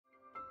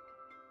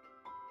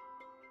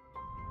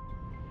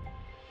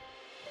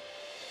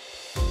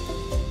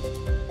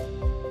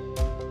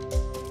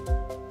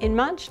In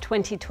March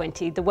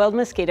 2020, the World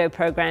Mosquito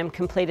Programme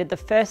completed the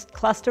first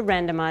cluster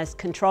randomised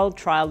controlled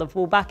trial of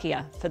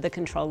Wolbachia for the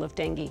control of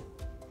dengue.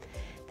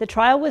 The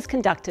trial was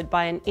conducted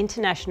by an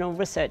international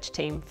research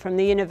team from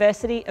the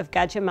University of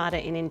Gadjah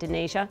Mada in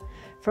Indonesia,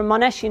 from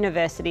Monash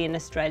University in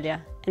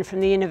Australia, and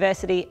from the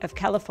University of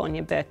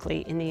California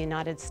Berkeley in the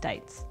United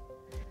States.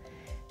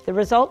 The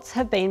results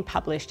have been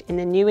published in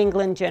the New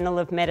England Journal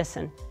of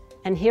Medicine,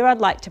 and here I'd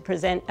like to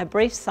present a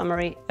brief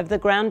summary of the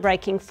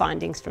groundbreaking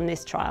findings from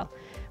this trial,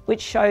 which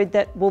showed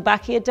that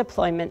Wolbachia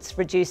deployments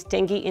reduced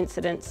dengue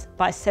incidence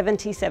by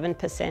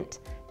 77%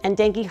 and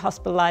dengue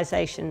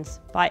hospitalisations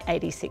by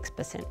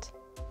 86%.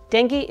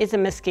 Dengue is a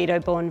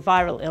mosquito-borne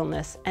viral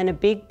illness and a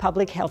big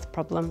public health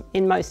problem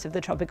in most of the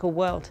tropical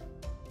world.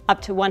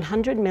 Up to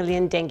 100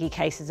 million dengue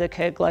cases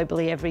occur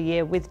globally every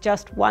year, with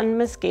just one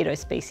mosquito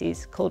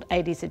species, called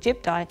Aedes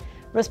aegypti,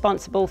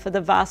 responsible for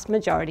the vast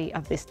majority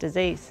of this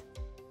disease.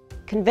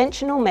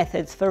 Conventional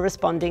methods for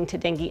responding to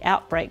dengue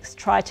outbreaks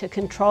try to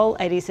control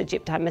Aedes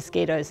aegypti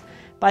mosquitoes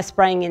by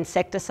spraying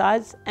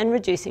insecticides and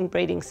reducing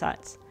breeding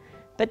sites.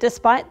 But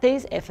despite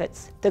these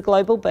efforts, the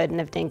global burden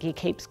of dengue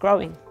keeps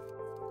growing.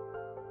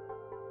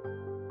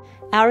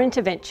 Our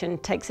intervention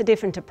takes a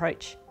different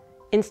approach.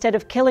 Instead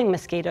of killing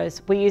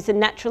mosquitoes, we use a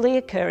naturally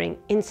occurring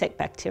insect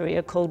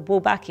bacteria called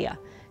Wolbachia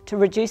to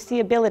reduce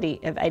the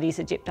ability of Aedes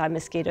aegypti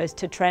mosquitoes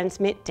to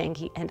transmit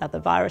dengue and other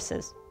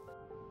viruses.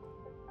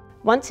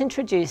 Once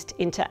introduced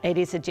into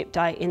Aedes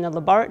aegypti in the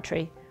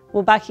laboratory,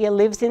 Wolbachia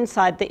lives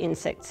inside the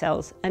insect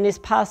cells and is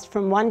passed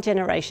from one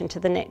generation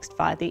to the next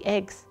via the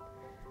eggs.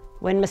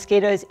 When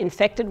mosquitoes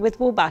infected with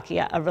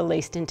Wolbachia are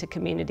released into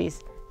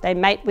communities, they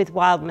mate with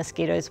wild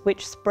mosquitoes,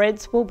 which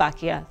spreads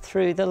Wolbachia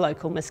through the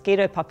local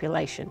mosquito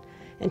population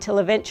until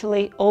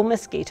eventually all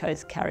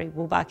mosquitoes carry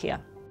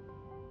Wolbachia.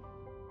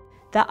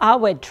 The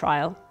RWED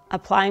trial,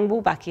 applying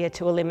Wolbachia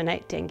to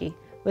eliminate dengue,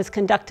 was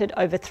conducted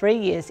over 3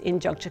 years in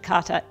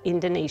Yogyakarta,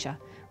 Indonesia,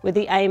 with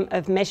the aim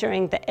of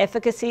measuring the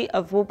efficacy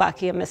of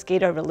Wolbachia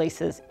mosquito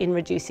releases in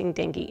reducing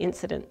dengue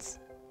incidence.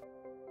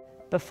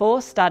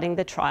 Before starting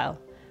the trial,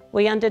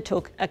 we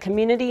undertook a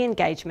community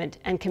engagement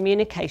and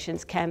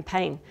communications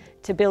campaign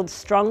to build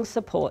strong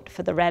support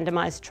for the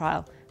randomised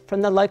trial from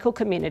the local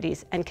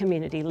communities and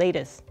community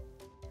leaders.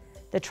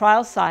 The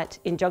trial site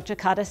in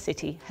Yogyakarta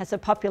city has a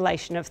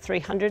population of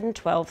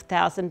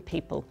 312,000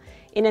 people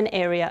in an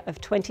area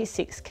of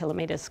 26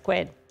 kilometres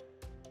squared.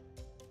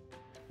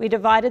 We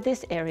divided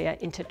this area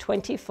into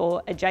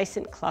 24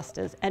 adjacent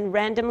clusters and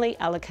randomly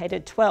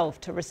allocated 12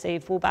 to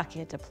receive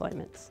Wolbachia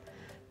deployments.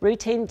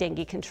 Routine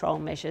dengue control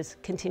measures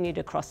continued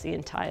across the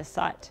entire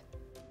site.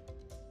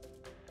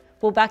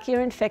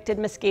 Wolbachia-infected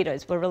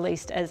mosquitoes were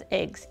released as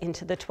eggs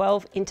into the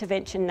 12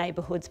 intervention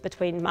neighbourhoods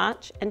between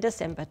March and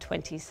December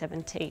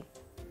 2017.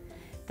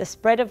 The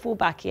spread of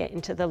Wolbachia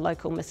into the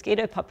local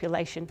mosquito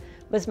population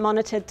was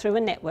monitored through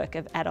a network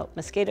of adult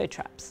mosquito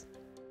traps.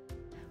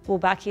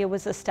 Wolbachia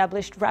was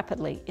established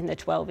rapidly in the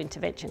 12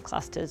 intervention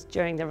clusters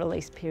during the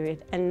release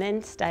period and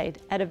then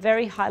stayed at a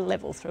very high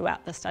level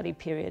throughout the study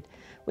period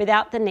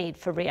without the need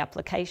for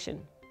reapplication.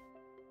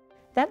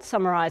 That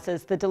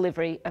summarises the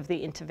delivery of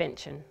the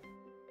intervention.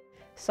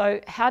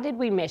 So how did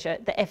we measure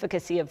the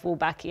efficacy of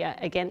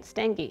Wolbachia against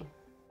dengue?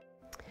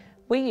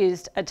 We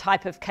used a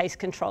type of case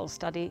control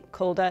study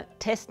called a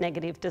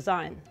test-negative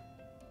design.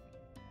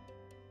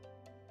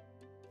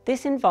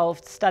 This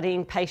involved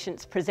studying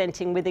patients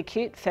presenting with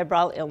acute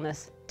febrile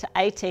illness to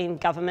 18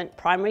 government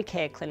primary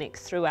care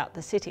clinics throughout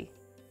the city.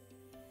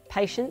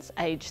 Patients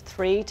aged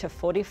 3 to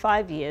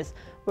 45 years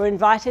were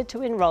invited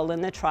to enrol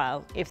in the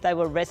trial if they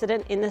were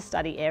resident in the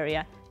study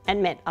area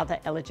and met other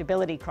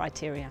eligibility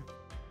criteria.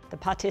 The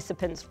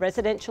participants'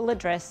 residential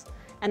address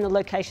and the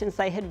locations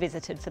they had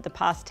visited for the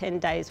past 10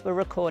 days were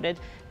recorded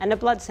and a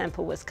blood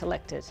sample was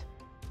collected.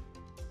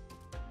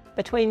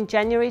 Between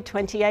January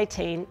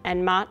 2018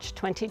 and March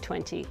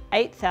 2020,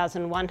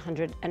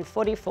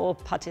 8,144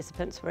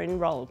 participants were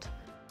enrolled.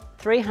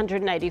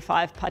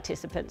 385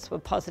 participants were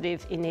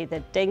positive in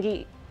either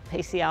dengue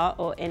PCR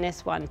or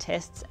NS1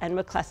 tests and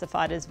were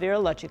classified as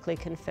virologically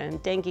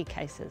confirmed dengue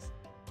cases.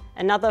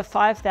 Another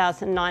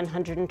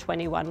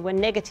 5,921 were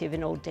negative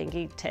in all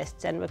dengue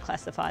tests and were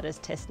classified as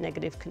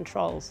test-negative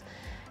controls.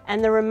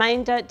 And the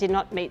remainder did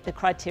not meet the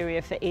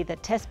criteria for either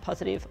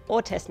test-positive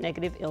or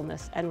test-negative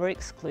illness and were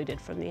excluded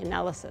from the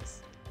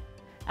analysis.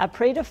 Our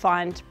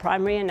predefined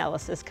primary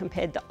analysis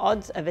compared the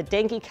odds of a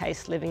dengue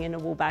case living in a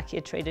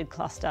Wolbachia-treated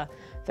cluster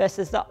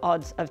versus the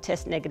odds of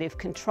test-negative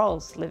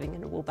controls living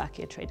in a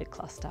Wolbachia-treated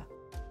cluster.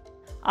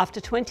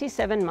 After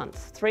 27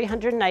 months,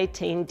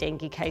 318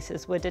 dengue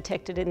cases were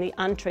detected in the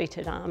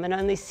untreated arm and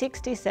only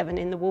 67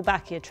 in the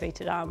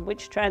Wolbachia-treated arm,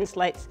 which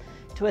translates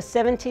to a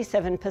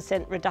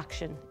 77%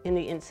 reduction in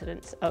the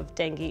incidence of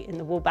dengue in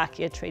the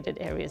Wolbachia-treated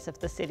areas of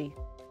the city.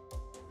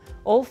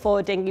 All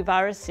 4 dengue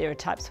virus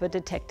serotypes were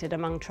detected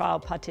among trial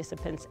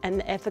participants and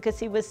the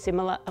efficacy was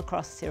similar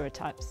across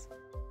serotypes.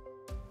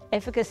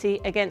 Efficacy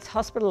against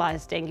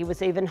hospitalised dengue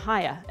was even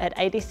higher at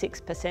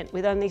 86%,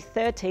 with only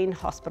 13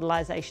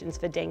 hospitalisations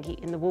for dengue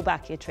in the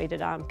Wolbachia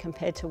treated arm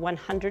compared to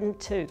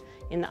 102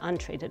 in the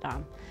untreated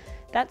arm.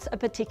 That's a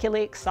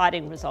particularly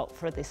exciting result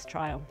for this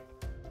trial.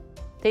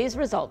 These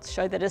results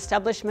show that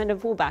establishment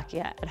of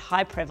Wolbachia at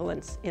high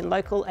prevalence in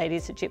local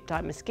Aedes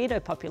aegypti mosquito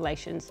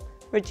populations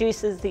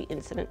reduces the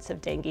incidence of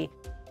dengue,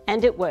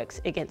 and it works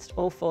against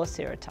all 4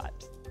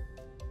 serotypes.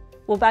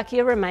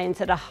 Wolbachia remains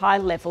at a high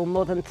level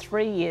more than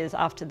 3 years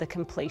after the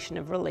completion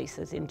of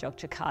releases in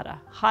Yogyakarta,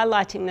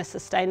 highlighting the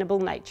sustainable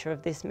nature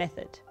of this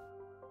method.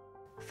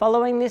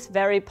 Following this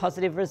very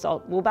positive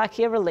result,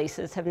 Wolbachia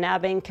releases have now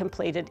been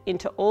completed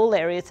into all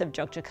areas of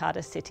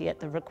Yogyakarta city at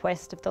the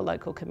request of the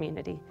local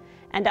community,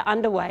 and are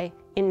underway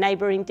in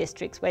neighbouring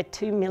districts where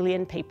 2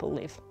 million people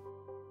live.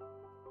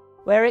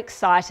 We're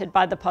excited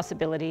by the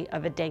possibility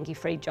of a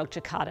dengue-free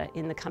Yogyakarta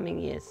in the coming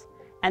years,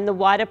 and the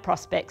wider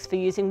prospects for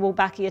using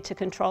Wolbachia to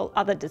control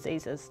other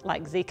diseases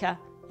like Zika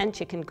and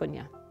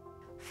chikungunya.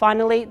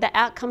 Finally, the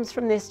outcomes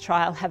from this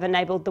trial have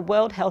enabled the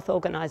World Health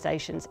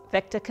Organization's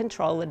Vector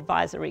Control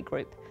Advisory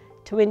Group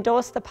to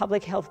endorse the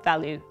public health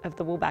value of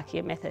the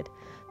Wolbachia method,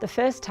 the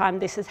first time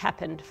this has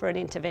happened for an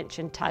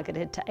intervention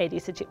targeted to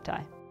Aedes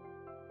aegypti.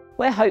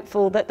 We're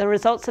hopeful that the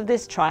results of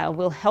this trial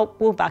will help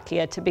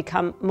Wolbachia to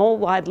become more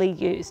widely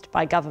used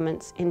by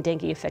governments in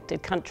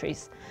dengue-affected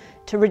countries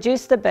to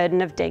reduce the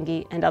burden of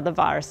dengue and other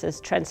viruses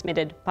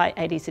transmitted by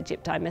Aedes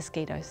aegypti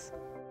mosquitoes.